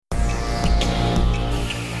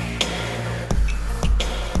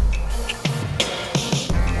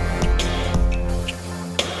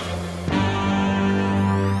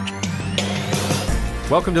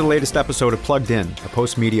Welcome to the latest episode of Plugged In, a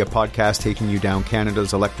post-media podcast taking you down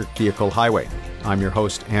Canada's electric vehicle highway. I'm your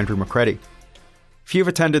host, Andrew McCready. If you've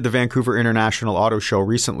attended the Vancouver International Auto Show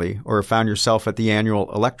recently, or have found yourself at the annual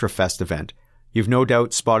Electrofest event, you've no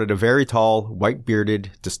doubt spotted a very tall,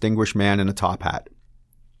 white-bearded, distinguished man in a top hat.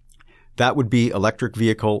 That would be electric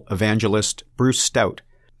vehicle evangelist Bruce Stout,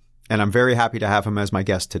 and I'm very happy to have him as my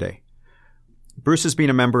guest today. Bruce has been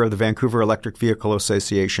a member of the Vancouver Electric Vehicle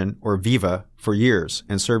Association, or VEVA, for years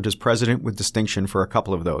and served as president with distinction for a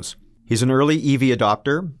couple of those. He's an early EV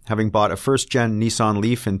adopter, having bought a first-gen Nissan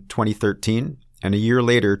Leaf in 2013, and a year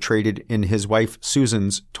later traded in his wife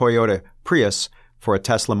Susan's Toyota Prius for a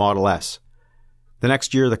Tesla Model S. The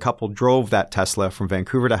next year, the couple drove that Tesla from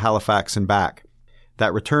Vancouver to Halifax and back.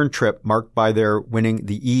 That return trip marked by their winning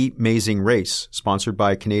the E-Mazing race, sponsored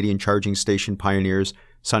by Canadian charging station pioneers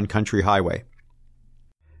Sun Country Highway.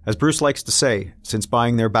 As Bruce likes to say, since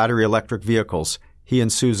buying their battery electric vehicles, he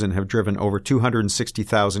and Susan have driven over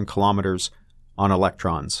 260,000 kilometers on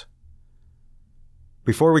electrons.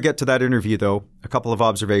 Before we get to that interview, though, a couple of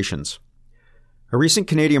observations. A recent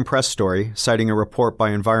Canadian press story, citing a report by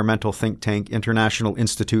environmental think tank International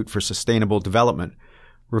Institute for Sustainable Development,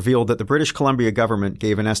 revealed that the British Columbia government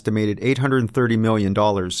gave an estimated $830 million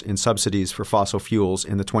in subsidies for fossil fuels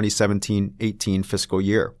in the 2017-18 fiscal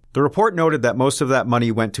year. The report noted that most of that money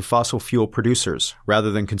went to fossil fuel producers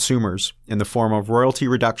rather than consumers in the form of royalty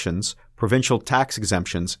reductions, provincial tax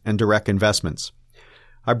exemptions, and direct investments.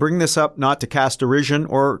 I bring this up not to cast derision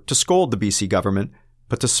or to scold the BC government,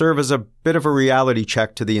 but to serve as a bit of a reality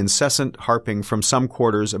check to the incessant harping from some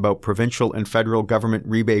quarters about provincial and federal government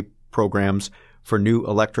rebate programs for new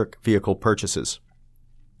electric vehicle purchases.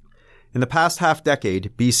 In the past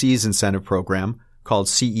half-decade, BC's incentive program, called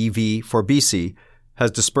CEV for BC, has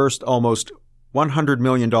dispersed almost $100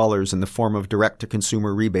 million in the form of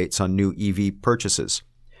direct-to-consumer rebates on new EV purchases,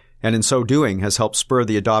 and in so doing has helped spur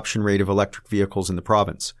the adoption rate of electric vehicles in the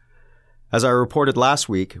province. As I reported last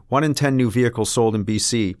week, 1 in 10 new vehicles sold in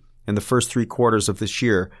BC in the first 3 quarters of this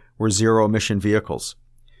year were zero-emission vehicles.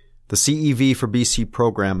 The CEV for BC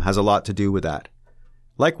program has a lot to do with that.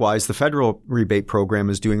 Likewise, the federal rebate program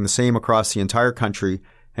is doing the same across the entire country,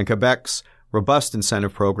 and Quebec's robust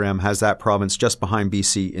incentive program has that province just behind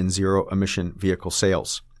BC in zero-emission vehicle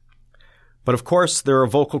sales. But of course, there are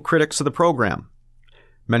vocal critics of the program,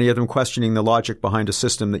 many of them questioning the logic behind a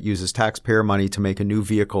system that uses taxpayer money to make a new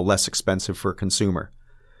vehicle less expensive for a consumer.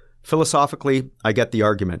 Philosophically, I get the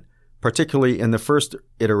argument, particularly in the first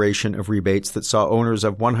iteration of rebates that saw owners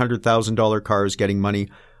of $100,000 cars getting money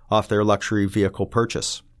off their luxury vehicle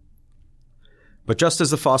purchase. But just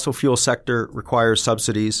as the fossil fuel sector requires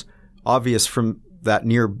subsidies, obvious from that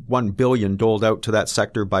near $1 billion doled out to that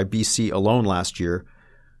sector by BC alone last year,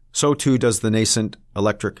 so too does the nascent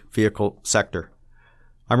electric vehicle sector.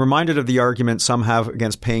 I'm reminded of the argument some have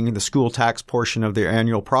against paying the school tax portion of their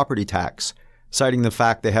annual property tax, citing the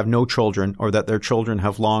fact they have no children or that their children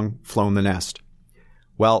have long flown the nest.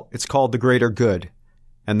 Well, it's called the greater good,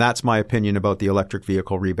 and that's my opinion about the electric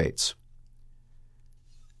vehicle rebates.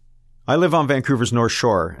 I live on Vancouver's North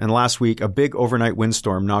Shore, and last week a big overnight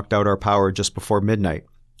windstorm knocked out our power just before midnight.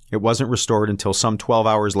 It wasn't restored until some 12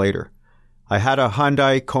 hours later. I had a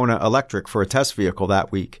Hyundai Kona Electric for a test vehicle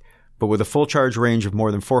that week, but with a full charge range of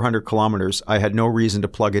more than 400 kilometers, I had no reason to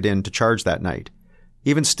plug it in to charge that night.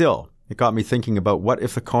 Even still, it got me thinking about what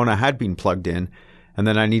if the Kona had been plugged in, and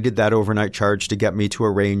then I needed that overnight charge to get me to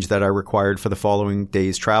a range that I required for the following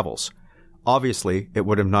day's travels. Obviously, it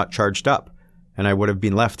would have not charged up, and I would have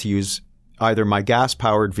been left to use either my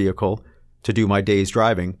gas-powered vehicle to do my day's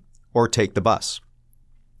driving or take the bus.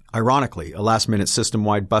 Ironically, a last-minute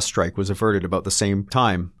system-wide bus strike was averted about the same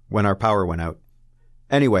time when our power went out.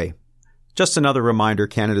 Anyway, just another reminder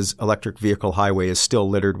Canada's electric vehicle highway is still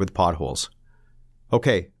littered with potholes.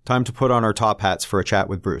 Okay, time to put on our top hats for a chat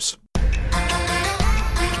with Bruce.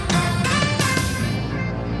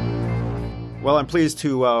 Well, I'm pleased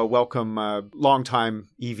to welcome a longtime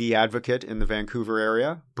EV advocate in the Vancouver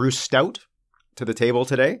area, Bruce Stout, to the table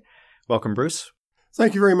today. Welcome, Bruce.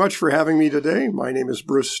 Thank you very much for having me today. My name is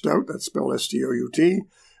Bruce Stout, that's spelled S-T-O-U-T,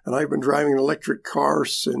 and I've been driving an electric car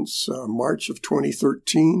since March of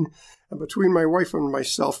 2013. And between my wife and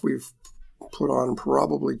myself, we've put on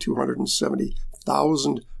probably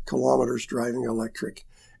 270,000 kilometers driving electric.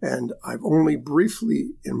 And I've only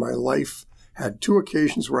briefly in my life had 2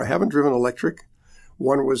 occasions where I haven't driven electric.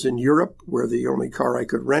 One was in Europe, where the only car I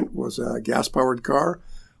could rent was a gas-powered car.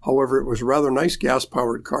 However, it was a rather nice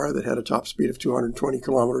gas-powered car that had a top speed of 220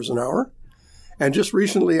 kilometers an hour. And just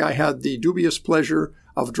recently, I had the dubious pleasure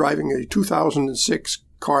of driving a 2006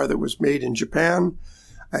 car that was made in Japan.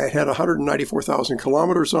 It had 194,000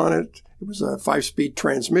 kilometers on it. It was a 5-speed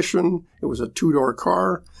transmission. It was a 2-door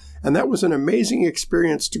car. And that was an amazing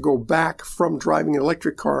experience to go back from driving an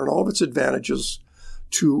electric car and all of its advantages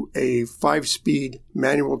to a 5-speed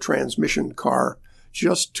manual transmission car,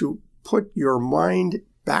 just to put your mind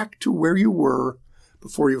back to where you were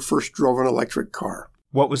before you first drove an electric car.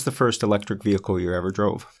 What was the first electric vehicle you ever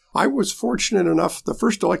drove? I was fortunate enough, the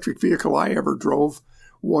first electric vehicle I ever drove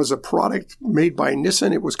was a product made by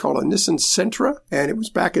Nissan. It was called a Nissan Sentra, and it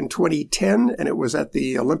was back in 2010, and it was at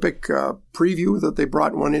the Olympic preview that they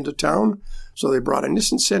brought one into town. So they brought a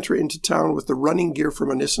Nissan Sentra into town with the running gear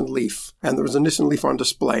from a Nissan Leaf, and there was a Nissan Leaf on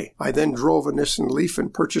display. I then drove a Nissan Leaf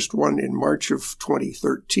and purchased one in March of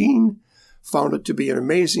 2013, found it to be an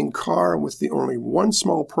amazing car with the only one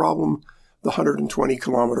small problem, the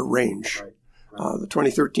 120-kilometer range. The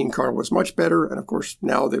 2013 car was much better, and of course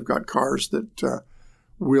now they've got cars that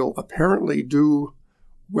will apparently do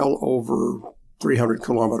well over 300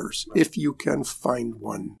 kilometers, if you can find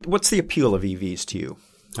one. What's the appeal of EVs to you?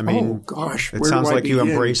 I mean, oh gosh, it sounds like you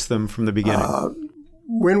embrace them from the beginning.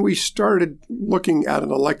 When we started looking at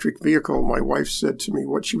an electric vehicle, my wife said to me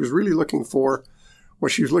what she was really looking for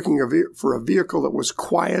was she was looking for a vehicle that was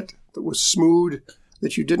quiet, that was smooth,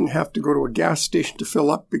 that you didn't have to go to a gas station to fill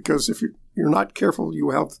up, because if you're not careful,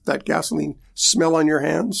 you have that gasoline smell on your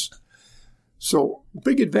hands. So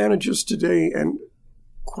big advantages today, and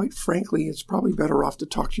quite frankly, it's probably better off to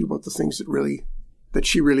talk to you about the things that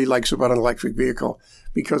she really likes about an electric vehicle,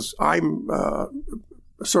 because I'm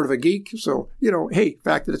sort of a geek. So, hey, the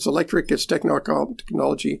fact that it's electric, it's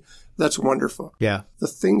technology, that's wonderful. Yeah. The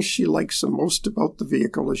thing she likes the most about the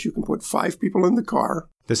vehicle is you can put 5 people in the car.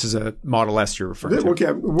 This is a Model S you're referring to. Okay,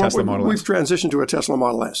 Tesla Model we've S. transitioned to a Tesla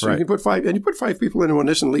Model S. So right. You can put 5 people into a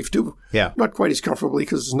Nissan Leaf too. Yeah. Not quite as comfortably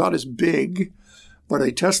because it's not as big, but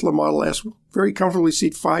a Tesla Model S will very comfortably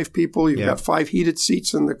seat 5 people. You've got 5 heated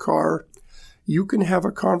seats in the car. You can have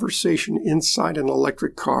a conversation inside an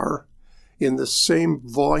electric car in the same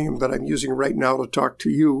volume that I'm using right now to talk to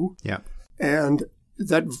you. Yeah. And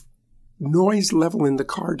that noise level in the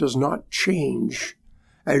car does not change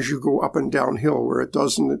as you go up and downhill, where it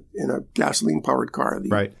does in a gasoline-powered car.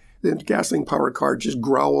 Right. The gasoline-powered car just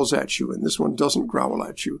growls at you, and this one doesn't growl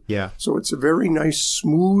at you. Yeah. So it's a very nice,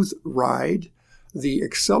 smooth ride. The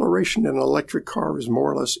acceleration in an electric car is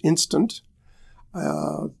more or less instant.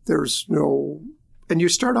 There's no... And you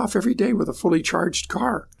start off every day with a fully charged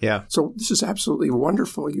car. Yeah. So this is absolutely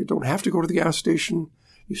wonderful. You don't have to go to the gas station.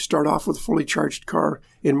 You start off with a fully charged car.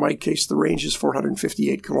 In my case, the range is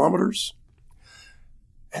 458 kilometers.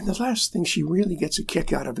 And the last thing she really gets a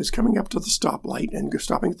kick out of is coming up to the stoplight and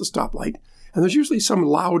stopping at the stoplight. And there's usually some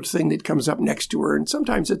loud thing that comes up next to her, and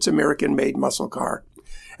sometimes it's American-made muscle car.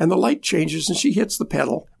 And the light changes, and she hits the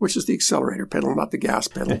pedal, which is the accelerator pedal, not the gas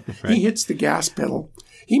pedal. Right. He hits the gas pedal.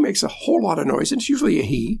 He makes a whole lot of noise, and it's usually a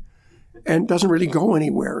he, and doesn't really go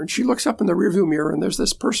anywhere. And she looks up in the rearview mirror, and there's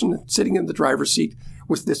this person sitting in the driver's seat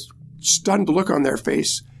with this stunned look on their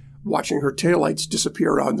face, watching her taillights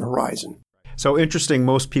disappear on the horizon. So interesting,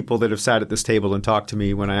 most people that have sat at this table and talked to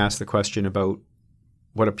me when I asked the question about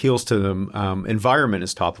what appeals to them, environment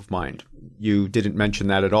is top of mind. You didn't mention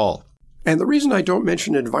that at all. And the reason I don't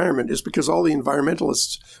mention environment is because all the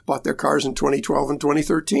environmentalists bought their cars in 2012 and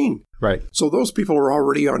 2013. Right. So those people are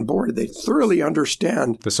already on board. They thoroughly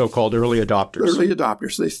understand. The so-called early adopters. Early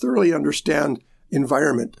adopters. They thoroughly understand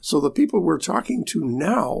environment. So the people we're talking to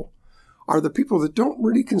now are the people that don't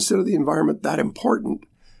really consider the environment that important.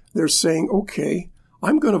 They're saying, okay,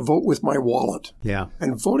 I'm going to vote with my wallet. Yeah.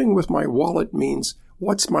 And voting with my wallet means,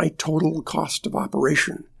 what's my total cost of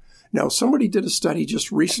operation? Now, somebody did a study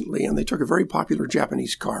just recently, and they took a very popular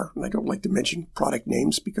Japanese car, and I don't like to mention product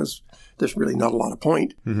names because there's really not a lot of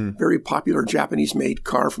point. Mm-hmm. Very popular Japanese-made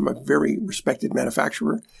car from a very respected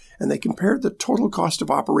manufacturer, and they compared the total cost of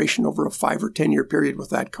operation over a 5 or 10 year period with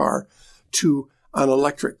that car to an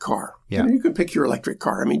electric car. Yeah. And you can pick your electric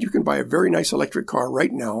car. I mean, you can buy a very nice electric car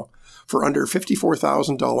right now for under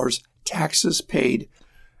 $54,000, taxes paid.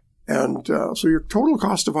 And so your total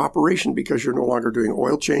cost of operation, because you're no longer doing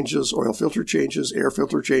oil changes, oil filter changes, air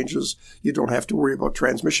filter changes, you don't have to worry about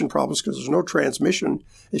transmission problems because there's no transmission.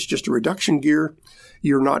 It's just a reduction gear.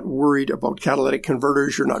 You're not worried about catalytic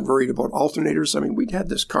converters. You're not worried about alternators. I mean, we'd had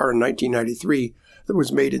this car in 1993 that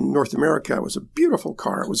was made in North America. It was a beautiful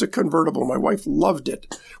car. It was a convertible. My wife loved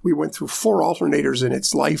it. We went through 4 alternators in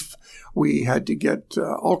its life. We had to get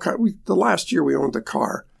the last year we owned the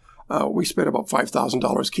car. We spent about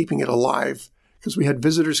 $5,000 keeping it alive because we had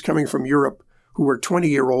visitors coming from Europe who were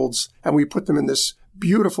 20-year-olds, and we put them in this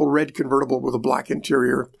beautiful red convertible with a black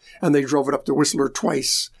interior, and they drove it up to Whistler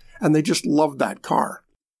twice, and they just loved that car.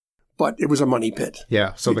 but it was a money pit.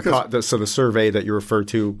 Yeah. So the survey that you referred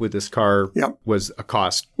to with this car was a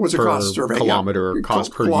cost survey, kilometer or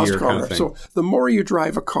cost per year kind of thing. So the more you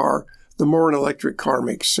drive a car, the more an electric car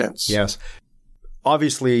makes sense. Yes.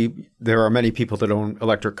 Obviously, there are many people that own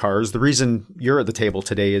electric cars. The reason you're at the table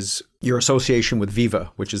today is your association with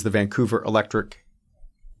Viva, which is the Vancouver Electric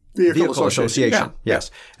Vehicle Association. Yes.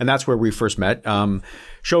 And that's where we first met.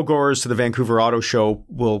 Showgoers to the Vancouver Auto Show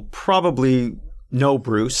will probably know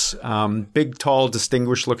Bruce. Big, tall,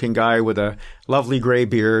 distinguished-looking guy with a lovely gray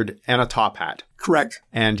beard and a top hat. Correct.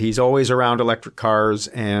 And he's always around electric cars,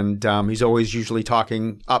 and he's always usually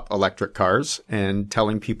talking up electric cars and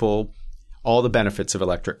telling people all the benefits of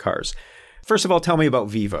electric cars. First of all, tell me about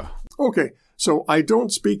Viva. Okay. So I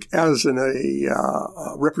don't speak as a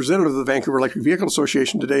representative of the Vancouver Electric Vehicle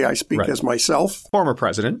Association today. I speak as myself. Former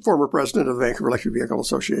president of the Vancouver Electric Vehicle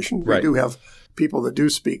Association. We do have people that do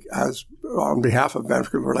speak as on behalf of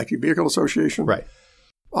Vancouver Electric Vehicle Association. Right.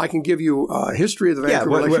 I can give you a history of the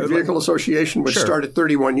Vancouver Electric Vehicle Association, which started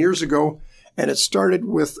 31 years ago. And it started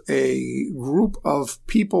with a group of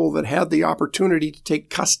people that had the opportunity to take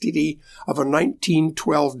custody of a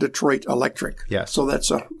 1912 Detroit Electric. Yes. So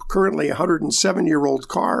that's currently a 107-year-old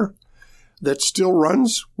car that still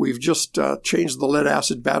runs. We've just changed the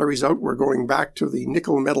lead-acid batteries out. We're going back to the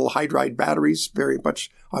nickel-metal hydride batteries, very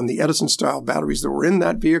much on the Edison-style batteries that were in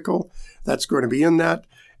that vehicle. That's going to be in that.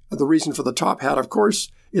 The reason for the top hat, of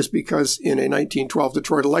course, is because in a 1912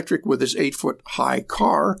 Detroit Electric with this 8-foot-high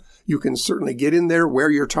car, you can certainly get in there, wear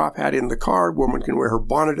your top hat in the car. Woman can wear her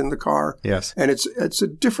bonnet in the car. Yes. And it's a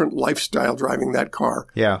different lifestyle driving that car.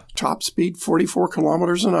 Yeah. Top speed, 44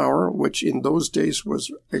 kilometers an hour, which in those days was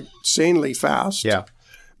insanely fast. Yeah.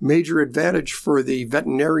 Major advantage for the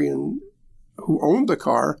veterinarian who owned the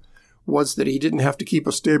car was that he didn't have to keep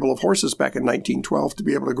a stable of horses back in 1912 to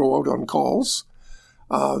be able to go out on calls.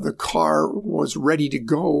 The car was ready to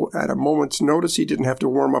go at a moment's notice. He didn't have to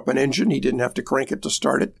warm up an engine. He didn't have to crank it to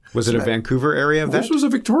start it. Was it a Vancouver area vet? This was a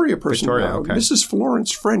Victoria person. Victoria, okay. Mrs.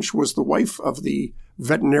 Florence French was the wife of the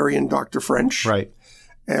veterinarian Dr. French. Right.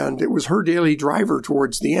 And it was her daily driver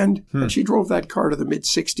towards the end. And she drove that car to the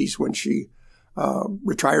mid-60s when she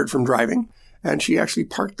retired from driving. And she actually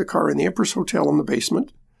parked the car in the Empress Hotel in the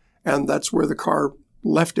basement. And that's where the car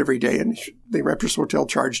left every day. And the Empress Hotel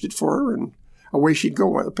charged it for her, and away she'd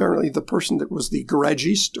go. Apparently, the person that was the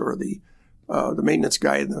garagiste or the maintenance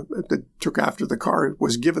guy that took after the car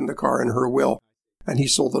was given the car in her will, and he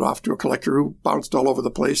sold it off to a collector who bounced all over the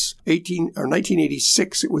place.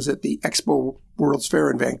 1986, it was at the Expo World's Fair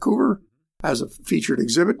in Vancouver as a featured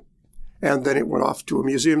exhibit, and then it went off to a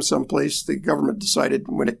museum someplace. The government decided,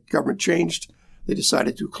 when the government changed, they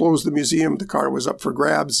decided to close the museum. The car was up for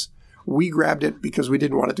grabs. We grabbed it because we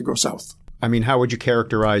didn't want it to go south. I mean, how would you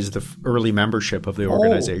characterize the early membership of the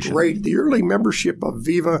organization? Oh, great. The early membership of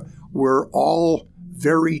Viva were all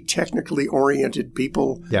very technically oriented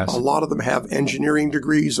people. Yes. A lot of them have engineering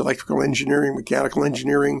degrees, electrical engineering, mechanical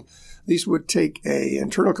engineering. These would take a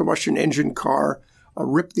internal combustion engine car,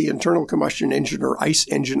 rip the internal combustion engine or ICE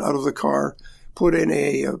engine out of the car, put in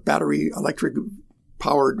a battery-powered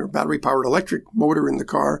electric motor in the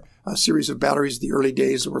car, a series of batteries. The early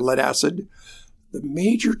days were lead acid. The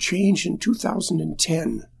major change in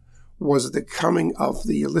 2010 was the coming of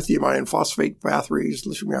the lithium iron phosphate batteries,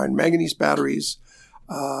 lithium iron manganese batteries.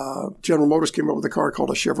 General Motors came up with a car called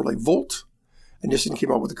a Chevrolet Volt. And Nissan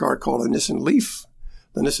came up with a car called a Nissan Leaf.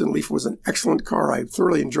 The Nissan Leaf was an excellent car. I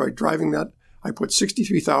thoroughly enjoyed driving that. I put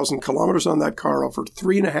 63,000 kilometers on that car over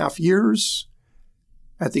 3.5 years.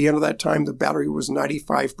 At the end of that time, the battery was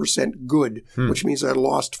 95% good, which means I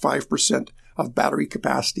lost 5% of battery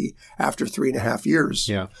capacity after 3.5 years.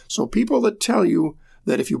 Yeah. So people that tell you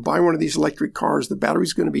that if you buy one of these electric cars, the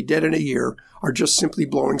battery's going to be dead in a year are just simply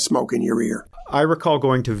blowing smoke in your ear. I recall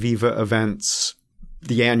going to Viva events,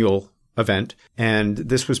 the annual event, and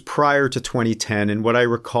this was prior to 2010. And what I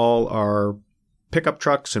recall are pickup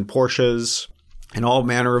trucks and Porsches and all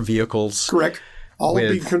manner of vehicles. Correct. All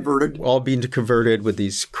being converted with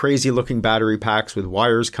these crazy-looking battery packs with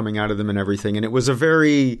wires coming out of them and everything. And it was a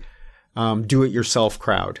very do-it-yourself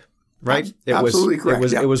crowd, right? Absolutely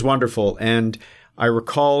correct. It was wonderful. And I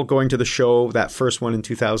recall going to the show, that first one in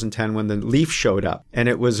 2010, when the Leaf showed up. And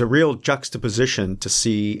it was a real juxtaposition to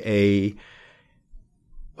see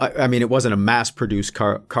I mean, it wasn't a mass-produced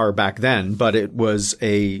car back then, but it was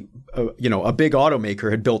a big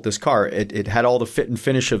automaker had built this car. It had all the fit and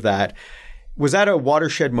finish of that. Was that a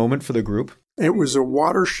watershed moment for the group? It was a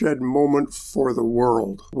watershed moment for the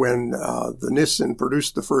world when the Nissan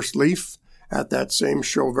produced the first Leaf at that same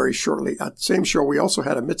show very shortly. At the same show, we also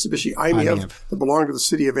had a Mitsubishi i-MiEV that belonged to the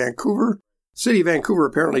city of Vancouver. City of Vancouver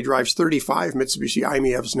apparently drives 35 Mitsubishi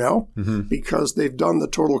i-MiEVs now because they've done the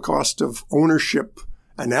total cost of ownership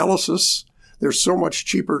analysis. They're so much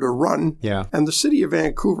cheaper to run. Yeah. And the City of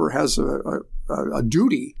Vancouver has a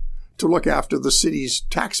duty to look after the city's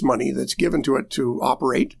tax money that's given to it to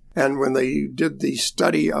operate. And when they did the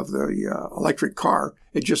study of the electric car,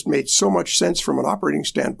 it just made so much sense from an operating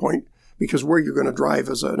standpoint, because where you're going to drive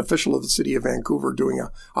as an official of the City of Vancouver doing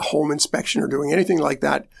a home inspection or doing anything like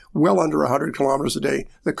that, well under 100 kilometers a day,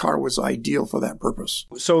 the car was ideal for that purpose.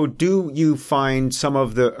 So do you find some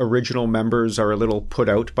of the original members are a little put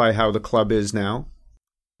out by how the club is now?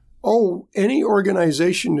 Oh, any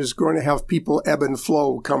organization is going to have people ebb and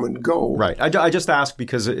flow, come and go. Right. I just ask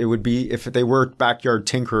because it would be, if they were backyard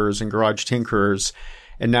tinkerers and garage tinkerers,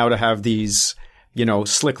 and now to have these,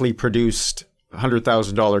 slickly produced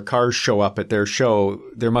 $100,000 cars show up at their show,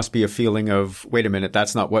 there must be a feeling of, wait a minute,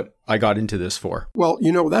 that's not what I got into this for. Well,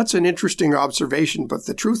 that's an interesting observation, but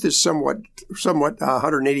the truth is somewhat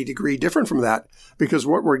 180 degree different from that, because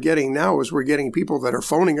what we're getting now is we're getting people that are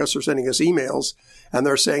phoning us or sending us emails, and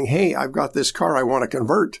they're saying, hey, I've got this car I want to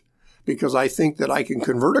convert because I think that I can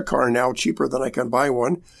convert a car now cheaper than I can buy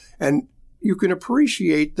one. And you can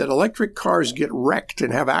appreciate that electric cars get wrecked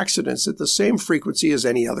and have accidents at the same frequency as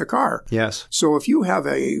any other car. Yes. So if you have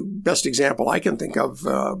a best example I can think of,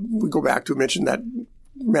 we go back to mention that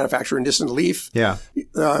manufacturer Nissan Leaf. Yeah.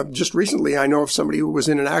 Just recently, I know of somebody who was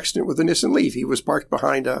in an accident with a Nissan Leaf. He was parked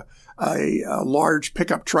behind a large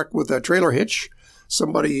pickup truck with a trailer hitch.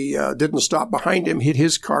 Somebody didn't stop behind him, hit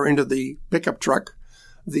his car into the pickup truck.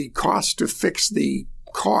 The cost to fix the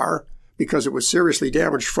car, because it was seriously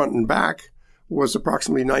damaged front and back, was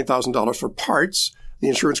approximately $9,000 for parts. The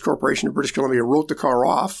Insurance Corporation of British Columbia wrote the car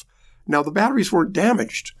off. Now, the batteries weren't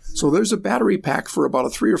damaged. So there's a battery pack for about a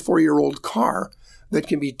 3 or 4 year old car that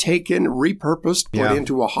can be taken, repurposed, put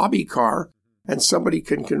into a hobby car, and somebody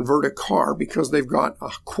can convert a car because they've got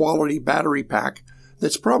a quality battery pack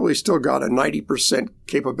that's probably still got a 90%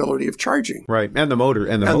 capability of charging. Right. And the motor,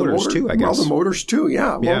 and the motors too, I guess. Well, the motors too,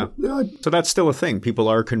 yeah. Well, so that's still a thing. People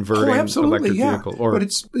are converting electric vehicle. But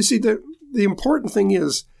the important thing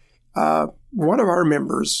is, one of our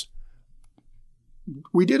members,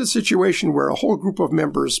 we did a situation where a whole group of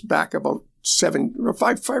members back about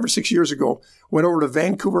 5 or 6 years ago went over to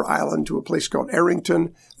Vancouver Island to a place called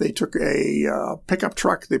Arrington. They took a pickup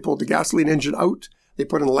truck. They pulled the gasoline engine out. They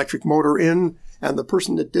put an electric motor in. And the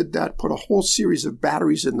person that did that put a whole series of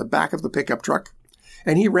batteries in the back of the pickup truck.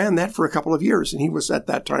 And he ran that for a couple of years. And he was at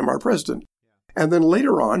that time our president. And then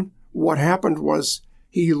later on, what happened was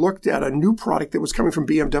he looked at a new product that was coming from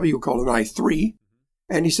BMW called an i3.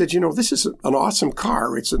 And he said, this is an awesome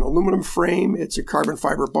car. It's an aluminum frame. It's a carbon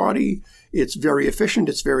fiber body. It's very efficient.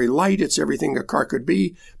 It's very light. It's everything a car could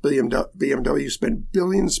be. BMW spent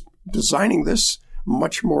billions designing this,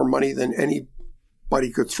 much more money than anybody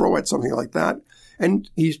could throw at something like that. And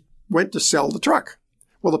he went to sell the truck.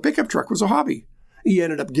 Well, the pickup truck was a hobby. He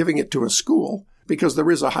ended up giving it to a school because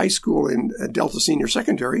there is a high school in Delta Senior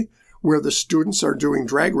Secondary where the students are doing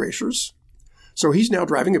drag racers. So he's now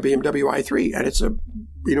driving a BMW i3, and it's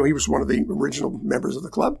he was one of the original members of the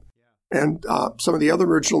club. And some of the other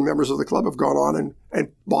original members of the club have gone on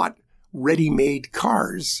and bought ready-made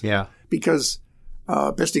cars. Yeah. Because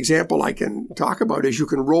best example I can talk about is you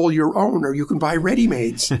can roll your own or you can buy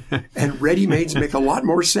ready-mades. And ready-mades make a lot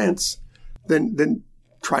more sense than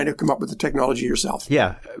trying to come up with the technology yourself.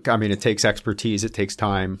 Yeah. I mean, it takes expertise. It takes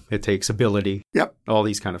time. It takes ability. Yep. All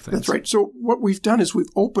these kind of things. That's right. So what we've done is we've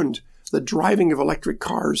opened the driving of electric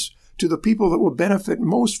cars to the people that will benefit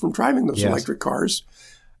most from driving those electric cars.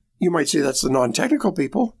 You might say that's the non-technical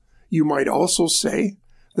people. You might also say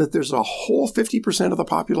that there's a whole 50% of the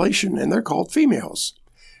population, and they're called females.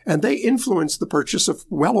 And they influence the purchase of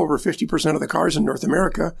well over 50% of the cars in North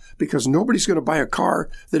America because nobody's going to buy a car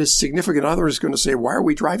that his significant other is going to say, why are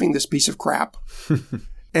we driving this piece of crap?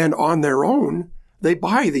 And on their own, they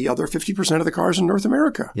buy the other 50% of the cars in North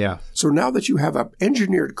America. Yeah. So now that you have an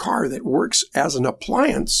engineered car that works as an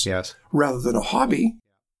appliance rather than a hobby,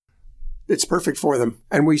 it's perfect for them.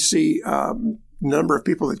 And we see a number of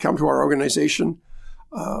people that come to our organization.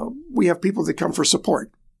 We have people that come for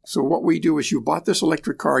support. So what we do is you bought this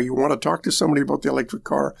electric car. You want to talk to somebody about the electric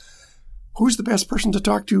car. Who's the best person to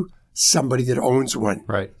talk to? Somebody that owns one.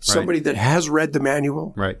 Right. Somebody that has read the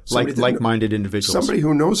manual. Right. Like-minded individuals. Somebody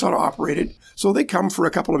who knows how to operate it. So they come for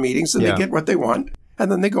a couple of meetings and they get what they want.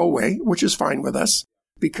 And then they go away, which is fine with us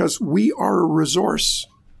because we are a resource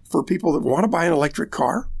for people that want to buy an electric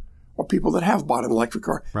car or people that have bought an electric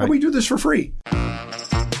car. Right. And we do this for free.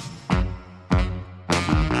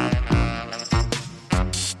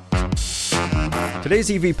 Today's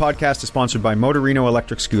EV podcast is sponsored by Motorino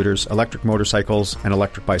electric scooters, electric motorcycles, and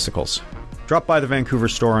electric bicycles. Drop by the Vancouver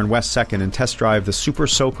store on West 2nd and test drive the Super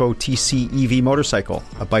Soco TC EV motorcycle,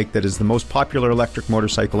 a bike that is the most popular electric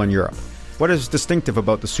motorcycle in Europe. What is distinctive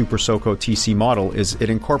about the Super Soco TC model is it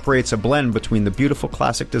incorporates a blend between the beautiful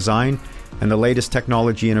classic design and the latest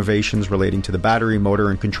technology innovations relating to the battery,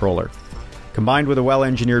 motor, and controller. Combined with a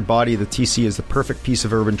well-engineered body, the TC is the perfect piece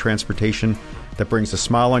of urban transportation that brings a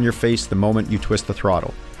smile on your face the moment you twist the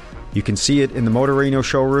throttle. You can see it in the Motorino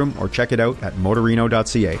showroom or check it out at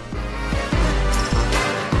motorino.ca.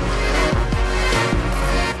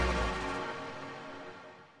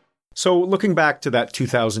 So looking back to that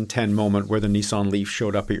 2010 moment where the Nissan Leaf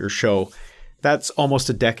showed up at your show, that's almost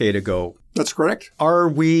a decade ago. That's correct. Are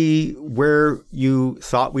we where you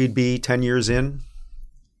thought we'd be 10 years in?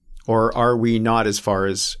 Or are we not as far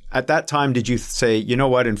as... At that time, did you say, you know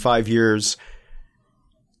what, in 5 years,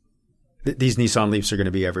 these Nissan Leafs are going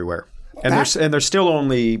to be everywhere? And they're still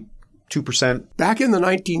only 2%. Back in the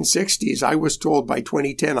 1960s, I was told by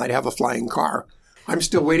 2010 I'd have a flying car. I'm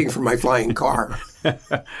still waiting for my flying car.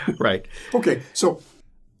 Right. Okay, so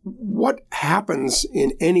what happens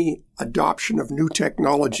in any adoption of new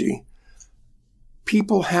technology?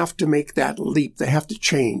 People have to make that leap. They have to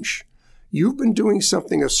change. You've been doing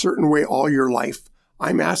something a certain way all your life.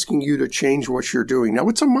 I'm asking you to change what you're doing. Now,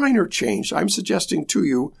 it's a minor change. I'm suggesting to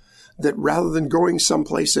you that rather than going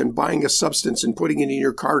someplace and buying a substance and putting it in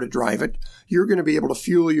your car to drive it, you're going to be able to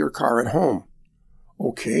fuel your car at home.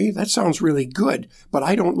 Okay, that sounds really good, but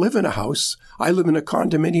I don't live in a house. I live in a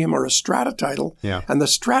condominium or a strata title, and the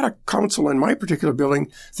strata council in my particular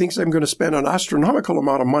building thinks I'm going to spend an astronomical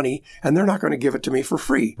amount of money, and they're not going to give it to me for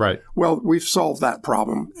free. Right. Well, we've solved that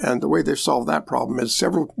problem, and the way they've solved that problem is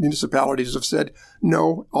several municipalities have said,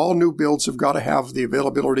 no, all new builds have got to have the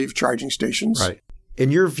availability of charging stations. Right. In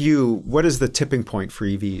your view, what is the tipping point for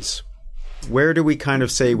EVs? Where do we kind of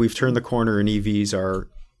say we've turned the corner and EVs are...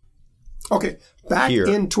 Okay, back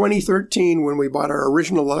in 2013 when we bought our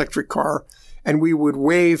original electric car, and we would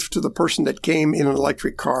wave to the person that came in an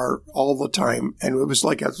electric car all the time, and it was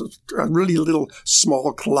like a really little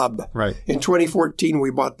small club. Right. In 2014, we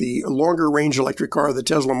bought the longer range electric car, the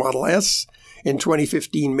Tesla Model S. In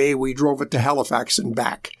 2015 May, we drove it to Halifax and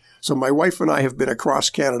back. So my wife and I have been across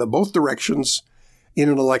Canada, both directions, in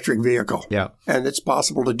an electric vehicle. Yeah. And it's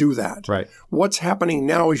possible to do that. Right. What's happening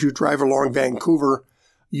now as you drive along Vancouver,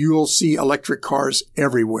 you'll see electric cars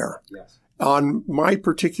everywhere. Yes. On my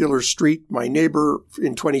particular street, my neighbor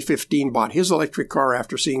in 2015 bought his electric car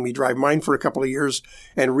after seeing me drive mine for a couple of years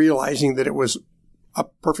and realizing that it was a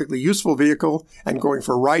perfectly useful vehicle and going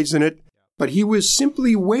for rides in it. But he was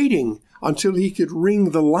simply waiting until he could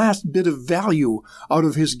wring the last bit of value out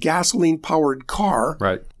of his gasoline-powered car,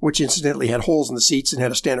 right, which incidentally had holes in the seats and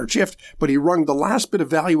had a standard shift, but he wrung the last bit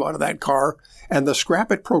of value out of that car, and the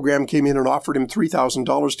Scrap It program came in and offered him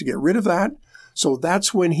 $3,000 to get rid of that. So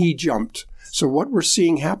that's when he jumped. So what we're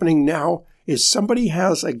seeing happening now is somebody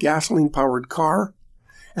has a gasoline-powered car,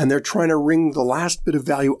 and they're trying to wring the last bit of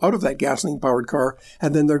value out of that gasoline-powered car,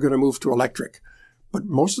 and then they're going to move to electric. But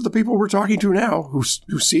most of the people we're talking to now who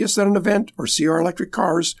see us at an event or see our electric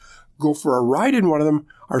cars, go for a ride in one of them,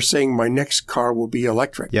 are saying my next car will be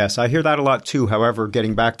electric. Yes, I hear that a lot too. However,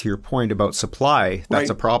 getting back to your point about supply, that's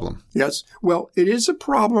a problem. Yes. Well, it is a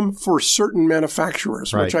problem for certain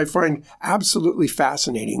manufacturers, which I find absolutely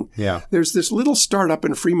fascinating. Yeah. There's this little startup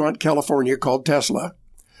in Fremont, California called Tesla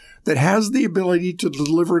that has the ability to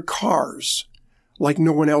deliver cars like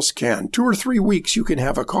no one else can. 2 or 3 weeks, you can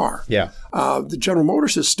have a car. Yeah. The General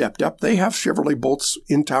Motors has stepped up. They have Chevrolet Bolts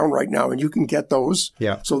in town right now, and you can get those.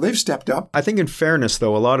 Yeah. So they've stepped up. I think in fairness,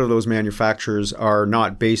 though, a lot of those manufacturers are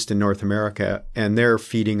not based in North America, and they're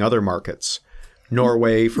feeding other markets.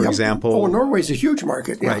 Norway, for example. Oh, Norway's a huge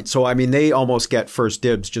market. Yeah. Right. So, I mean, they almost get first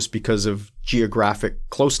dibs just because of geographic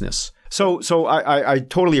closeness. So I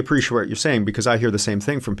totally appreciate what you're saying because I hear the same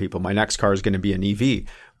thing from people. My next car is going to be an EV.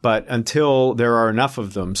 But until there are enough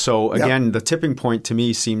of them. So again, the tipping point to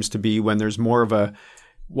me seems to be when there's more of a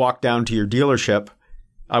walk down to your dealership.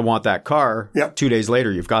 I want that car. 2 days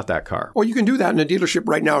later, you've got that car. Well, you can do that in a dealership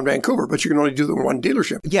right now in Vancouver, but you can only do that in one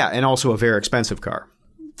dealership. Yeah, and also a very expensive car.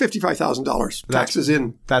 $55,000. Taxes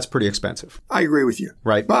in. That's pretty expensive. I agree with you.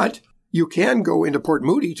 Right. But you can go into Port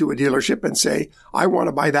Moody to a dealership and say, I want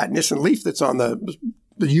to buy that Nissan Leaf that's on the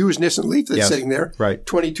used Nissan Leaf that's sitting there. Right.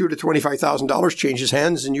 $22,000 to $25,000 changes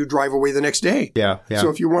hands and you drive away the next day. Yeah. So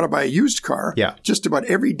if you want to buy a used car, just about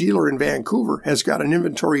every dealer in Vancouver has got an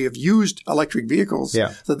inventory of used electric vehicles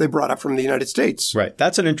that they brought up from the United States. Right.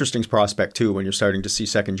 That's an interesting prospect too when you're starting to see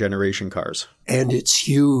second generation cars. And it's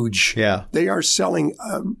huge. Yeah. They are selling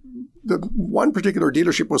the one particular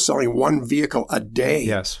dealership was selling one vehicle a day.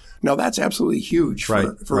 Yes. Now, that's absolutely huge for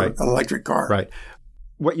an electric car. Right.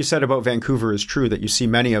 What you said about Vancouver is true, that you see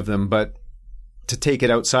many of them, but to take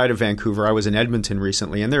it outside of Vancouver, I was in Edmonton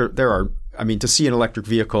recently, and there are, I mean, to see an electric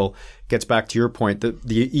vehicle gets back to your point,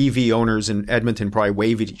 the EV owners in Edmonton probably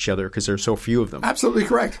wave at each other because there's so few of them. Absolutely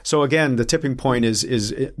correct. So again, the tipping point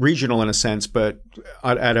is regional in a sense, but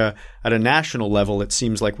at a national level, it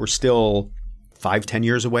seems like we're still 5-10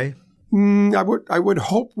 years away. I would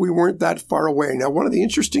hope we weren't that far away. Now, one of the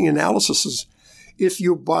interesting analyses is if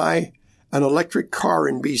you buy an electric car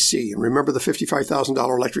in BC, and remember the $55,000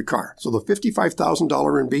 electric car. So the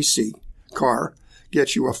 $55,000 in BC car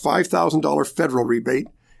gets you a $5,000 federal rebate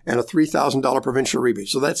and a $3,000 provincial rebate.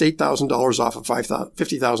 So that's $8,000 off a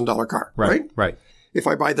 $50,000 car, right? Right. If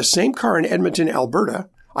I buy the same car in Edmonton, Alberta,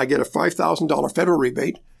 I get a $5,000 federal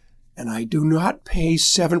rebate, and I do not pay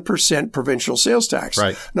 7% provincial sales tax.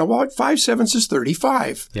 Right. Now, what 5/7 is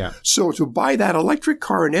 35. Yeah. So to buy that electric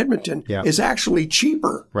car in Edmonton is actually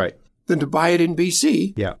cheaper. Right. Than to buy it in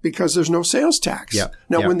BC because there's no sales tax.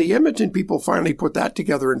 Now, when the Edmonton people finally put that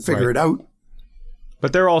together and figure it out.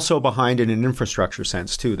 But they're also behind in an infrastructure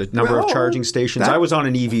sense, too. The number of charging stations. I was on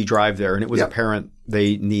an EV drive there, and it was apparent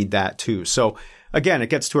they need that, too. So, again, it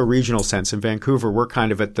gets to a regional sense. In Vancouver, we're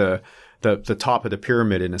kind of at the top of the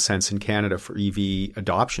pyramid, in a sense, in Canada for EV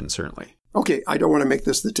adoption, certainly. Okay, I don't want to make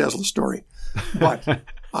this the Tesla story, but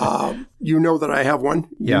you know that I have one.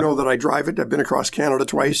 You know that I drive it. I've been across Canada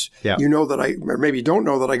twice. You know that or maybe you don't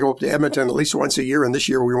know that I go up to Edmonton at least once a year, and this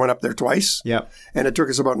year we went up there twice. And it took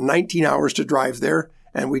us about 19 hours to drive there,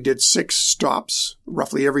 and we did 6 stops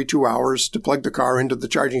roughly every 2 hours to plug the car into the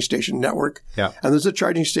charging station network. And there's a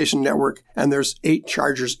charging station network, and there's 8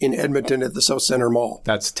 chargers in Edmonton at the South Centre Mall.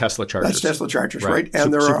 That's Tesla chargers. That's Tesla chargers, right?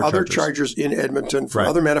 And there are other chargers in Edmonton for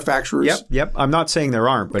other manufacturers. Yep. I'm not saying there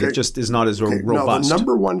aren't, but it just is not as robust. Now, the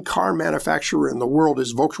number one car manufacturer in the world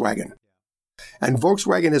is Volkswagen. And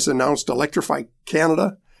Volkswagen has announced Electrify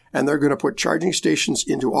Canada, and they're going to put charging stations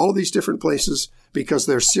into all of these different places because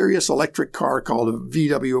their Sirius electric car called a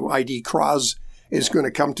VW ID Cross is going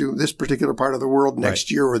to come to this particular part of the world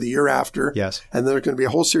next year or the year after. And there's going to be a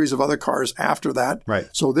whole series of other cars after that.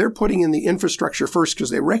 So they're putting in the infrastructure first because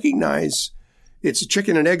they recognize it's a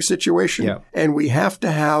chicken and egg situation. And we have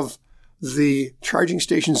to have the charging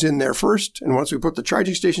stations in there first. And once we put the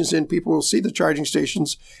charging stations in, people will see the charging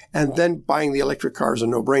stations, and then buying the electric car is a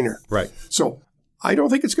no-brainer. So I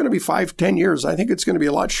don't think it's going to be 5-10 years. I think it's going to be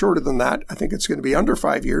a lot shorter than that. I think it's going to be under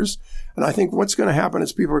 5 years. And I think what's going to happen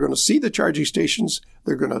is people are going to see the charging stations.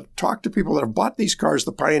 They're going to talk to people that have bought these cars,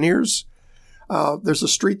 the pioneers. There's a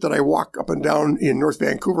street that I walk up and down in North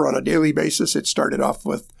Vancouver on a daily basis. It started off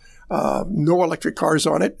with no electric cars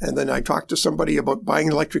on it. And then I talked to somebody about buying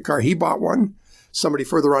an electric car. He bought one. Somebody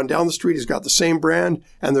further on down the street has got the same brand,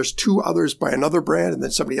 and there's 2 others by another brand, and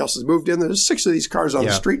then somebody else has moved in. There's 6 of these cars on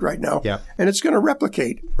the street right now, and it's going to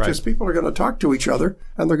replicate because people are going to talk to each other,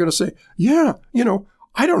 and they're going to say,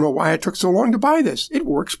 I don't know why it took so long to buy this. It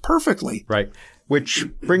works perfectly. Which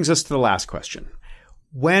brings us to the last question.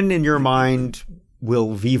 When, in your mind,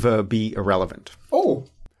 will Viva be irrelevant?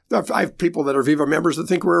 I have people that are Viva members that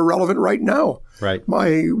think we're irrelevant right now.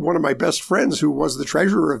 One of my best friends, who was the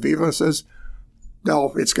treasurer of Viva, says,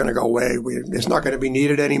 no, it's going to go away. It's not going to be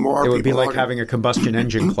needed anymore. It would be like having a combustion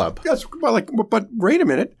engine club. But wait a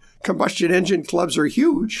minute. Combustion engine clubs are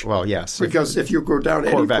huge. Well, yes. Because if you go down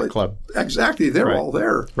to Corvette club. Exactly. They're all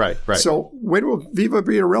there. Right. So when will Viva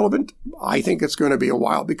be irrelevant? I think it's going to be a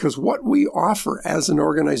while, because what we offer as an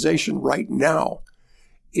organization right now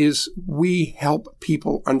is we help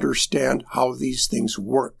people understand how these things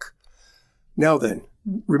work. Now then,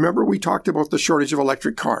 remember we talked about the shortage of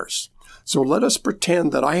electric cars. So let us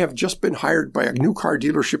pretend that I have just been hired by a new car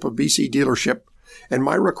dealership, a BC dealership, and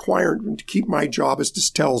my requirement to keep my job is to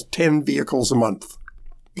sell 10 vehicles a month,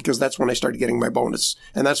 because that's when I start getting my bonus.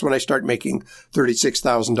 And that's when I start making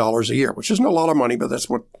 $36,000 a year, which isn't a lot of money, but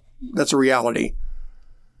that's a reality.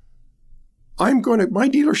 My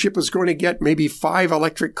dealership is going to get maybe 5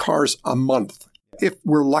 electric cars a month, if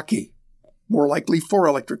we're lucky. More likely 4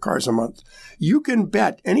 electric cars a month. You can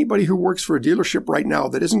bet anybody who works for a dealership right now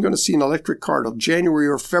that isn't going to see an electric car till January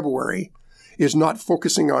or February is not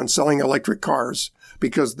focusing on selling electric cars,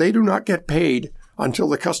 because they do not get paid until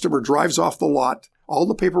the customer drives off the lot, all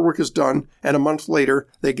the paperwork is done, and a month later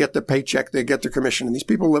they get the paycheck, they get their commission. And these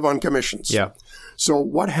people live on commissions. So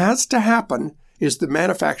what has to happen is the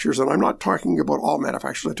manufacturers, and I'm not talking about all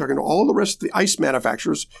manufacturers, I'm talking about all the rest of the ICE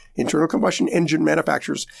manufacturers, internal combustion engine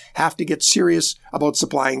manufacturers, have to get serious about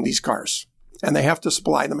supplying these cars. And they have to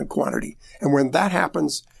supply them in quantity. And when that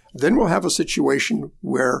happens, then we'll have a situation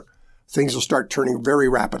where things will start turning very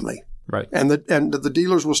rapidly. Right. And the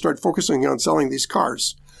dealers will start focusing on selling these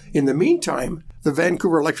cars. In the meantime, the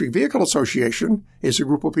Vancouver Electric Vehicle Association is a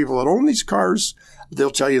group of people that own these cars.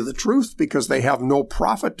 They'll tell you the truth because they have no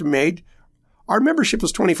profit made. Our membership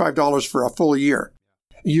is $25 for a full year.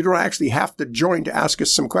 You don't actually have to join to ask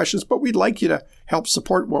us some questions, but we'd like you to help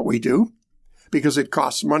support what we do because it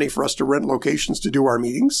costs money for us to rent locations to do our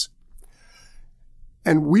meetings.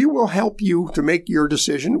 And we will help you to make your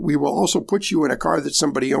decision. We will also put you in a car that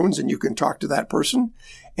somebody owns and you can talk to that person.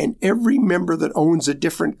 And every member that owns a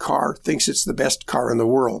different car thinks it's the best car in the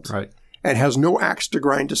world. Right. And has no axe to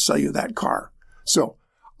grind to sell you that car. So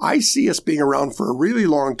I see us being around for a really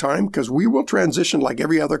long time because we will transition like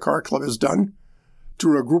every other car club has done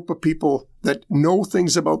to a group of people that know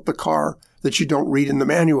things about the car that you don't read in the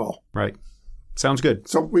manual. Right. Sounds good.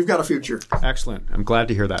 So we've got a future. Excellent. I'm glad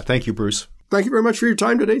to hear that. Thank you, Bruce. Thank you very much for your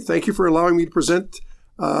time today. Thank you for allowing me to present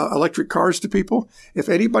electric cars to people. If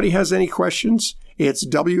anybody has any questions, it's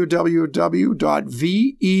www.veva.ca.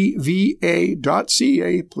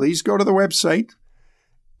 Please go to the website.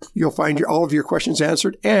 You'll find all of your questions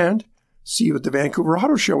answered and see you at the Vancouver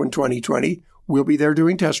Auto Show in 2020. We'll be there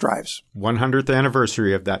doing test drives. 100th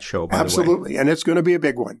anniversary of that show, by the way. Absolutely. And it's going to be a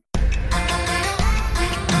big one.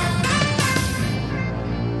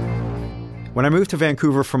 When I moved to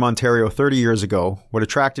Vancouver from Ontario 30 years ago, what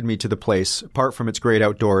attracted me to the place, apart from its great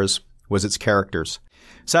outdoors, was its characters.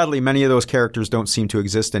 Sadly, many of those characters don't seem to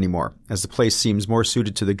exist anymore, as the place seems more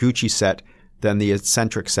suited to the Gucci set than the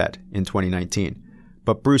eccentric set in 2019.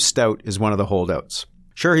 But Bruce Stout is one of the holdouts.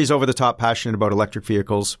 Sure, he's over-the-top passionate about electric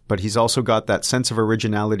vehicles, but he's also got that sense of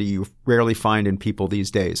originality you rarely find in people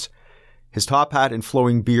these days. His top hat and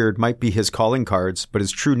flowing beard might be his calling cards, but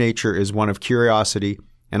his true nature is one of curiosity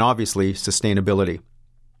and obviously sustainability.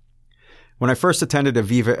 When I first attended a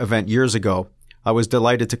Viva event years ago, I was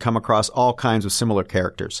delighted to come across all kinds of similar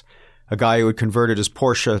characters. A guy who had converted his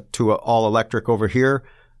Porsche to all-electric over here,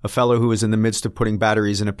 a fellow who was in the midst of putting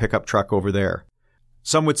batteries in a pickup truck over there.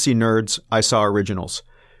 Some would see nerds, I saw originals.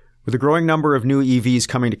 With a growing number of new EVs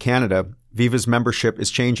coming to Canada, Viva's membership is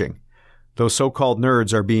changing. Those so-called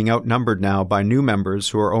nerds are being outnumbered now by new members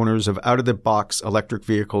who are owners of out-of-the-box electric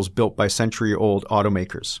vehicles built by century-old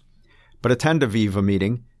automakers. But attend a Viva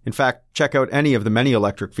meeting. In fact, check out any of the many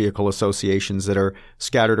electric vehicle associations that are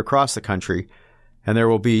scattered across the country, and there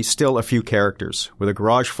will be still a few characters with a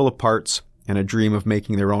garage full of parts and a dream of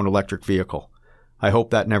making their own electric vehicle. I hope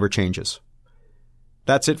that never changes.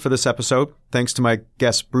 That's it for this episode. Thanks to my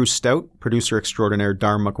guest Bruce Stout, producer extraordinaire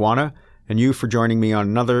Dharm Makwana, and you for joining me on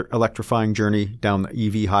another electrifying journey down the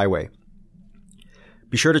EV highway.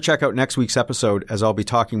 Be sure to check out next week's episode as I'll be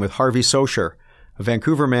talking with Harvey Socher, a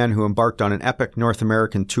Vancouver man who embarked on an epic North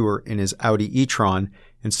American tour in his Audi e-tron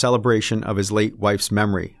in celebration of his late wife's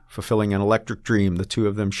memory, fulfilling an electric dream the two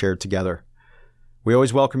of them shared together. We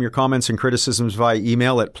always welcome your comments and criticisms via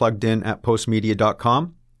email at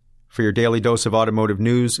pluggedin@postmedia.com. For your daily dose of automotive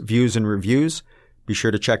news, views, and reviews, be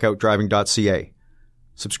sure to check out driving.ca.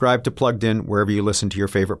 Subscribe to Plugged In wherever you listen to your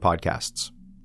favorite podcasts.